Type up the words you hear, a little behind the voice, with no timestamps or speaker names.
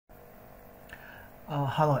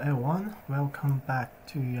Hello everyone, welcome back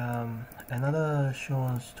to another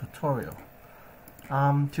assurance tutorial.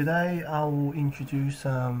 Today I will introduce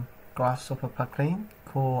grasshopper plugin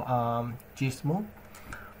called GISMO.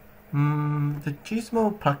 The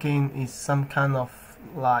GISMO plugin is some kind of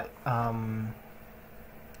like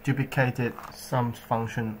duplicated some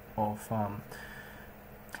function of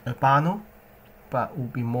Urbano, but will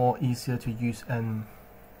be more easier to use and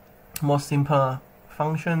more simple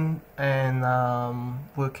function, and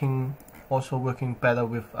working better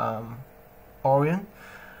with Orion.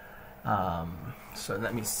 So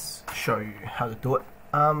let me show you how to do it.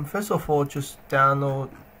 First of all, just download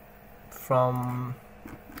from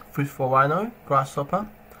Free for Rhino Grasshopper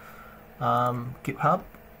GitHub.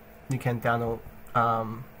 You can download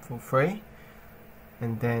for free,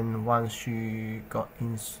 and then once you got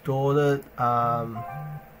installed it,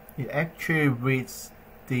 it actually reads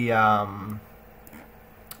the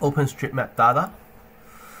OpenStreetMap data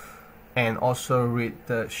and also read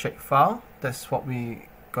the shapefile. That's what we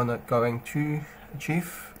going to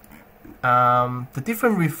achieve. The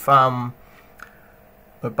difference with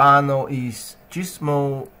Urbano is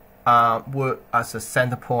GISMO work as a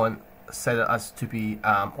center point, set it as to be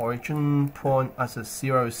origin point as a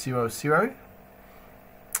 0, 0, 0.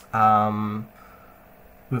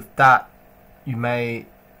 With that, you may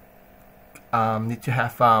need to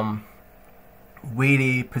have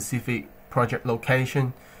really specific project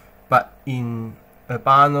location, but in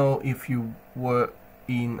Urbano, if you work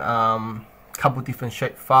in couple different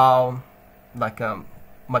shape file, like a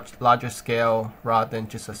much larger scale rather than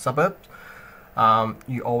just a suburb,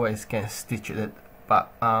 you always can stitch it.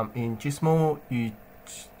 But in GISMO, you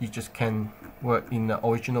just can work in the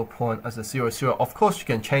original point as a 0, 0. Of course, you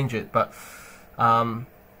can change it, but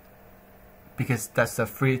because that's a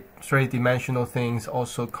three-dimensional things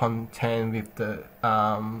also contained with the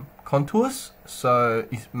contours, so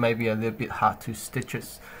it may be a little bit hard to stitch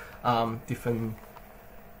it, different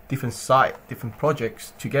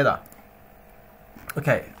projects together.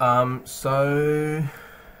 Okay, so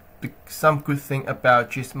some good thing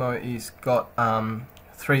about GISMO is got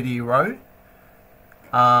 3D row.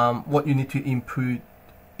 What you need to input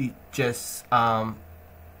is just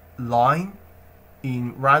line.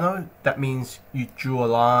 In Rhino, that means you drew a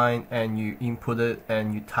line and you input it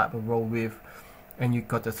and you type a row width, and you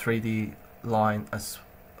got the 3D line as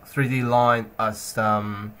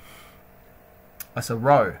a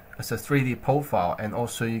row, as a 3D profile, and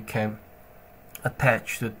also you can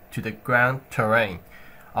attach to the ground terrain.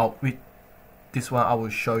 This one I will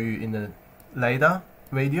show you in the later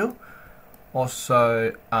video.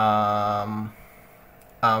 Also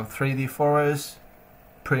 3D forest.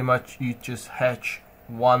 Pretty much you just hatch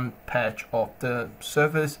one patch of the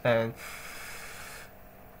surface and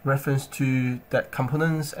reference to that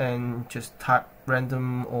components and just type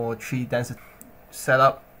random or tree density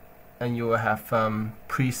setup, and you will have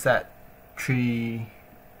preset tree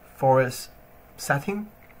forest setting.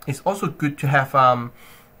 It's also good to have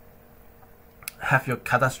your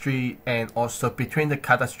cadastry, and also between the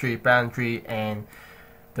cadastry boundary and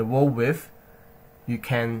the wall width, you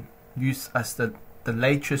can use as the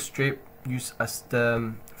latest strip, use as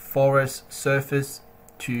the forest surface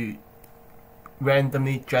to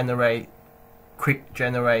randomly quick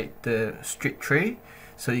generate the street tree,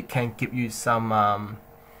 so it can give you some a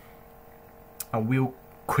real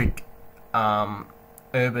quick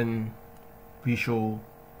urban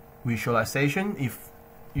visualization if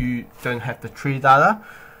you don't have the tree data,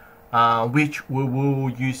 which we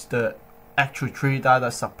will use the actual tree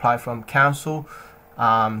data supply from council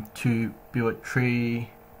to build a tree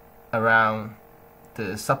around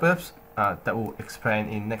the suburbs. That will explain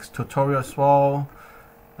in next tutorial as well.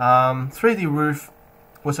 3D roof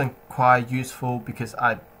wasn't quite useful because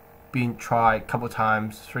I've been tried a couple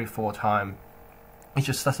times, 3-4 times. It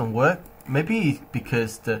just doesn't work. Maybe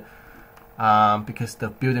because the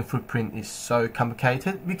building footprint is so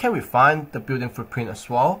complicated. We can refine the building footprint as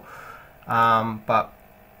well, but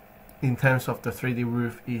in terms of the 3D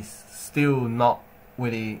roof, is still not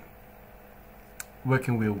really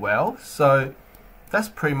working real well. So that's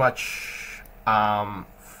pretty much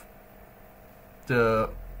the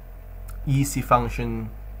easy function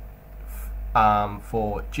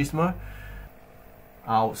for GISMO.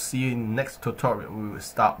 I'll see you in the next tutorial. We will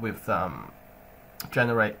start with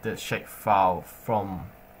generate the shape file from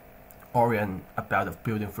Orion about the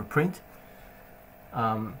building footprint.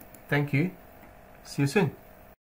 Thank you. See you soon.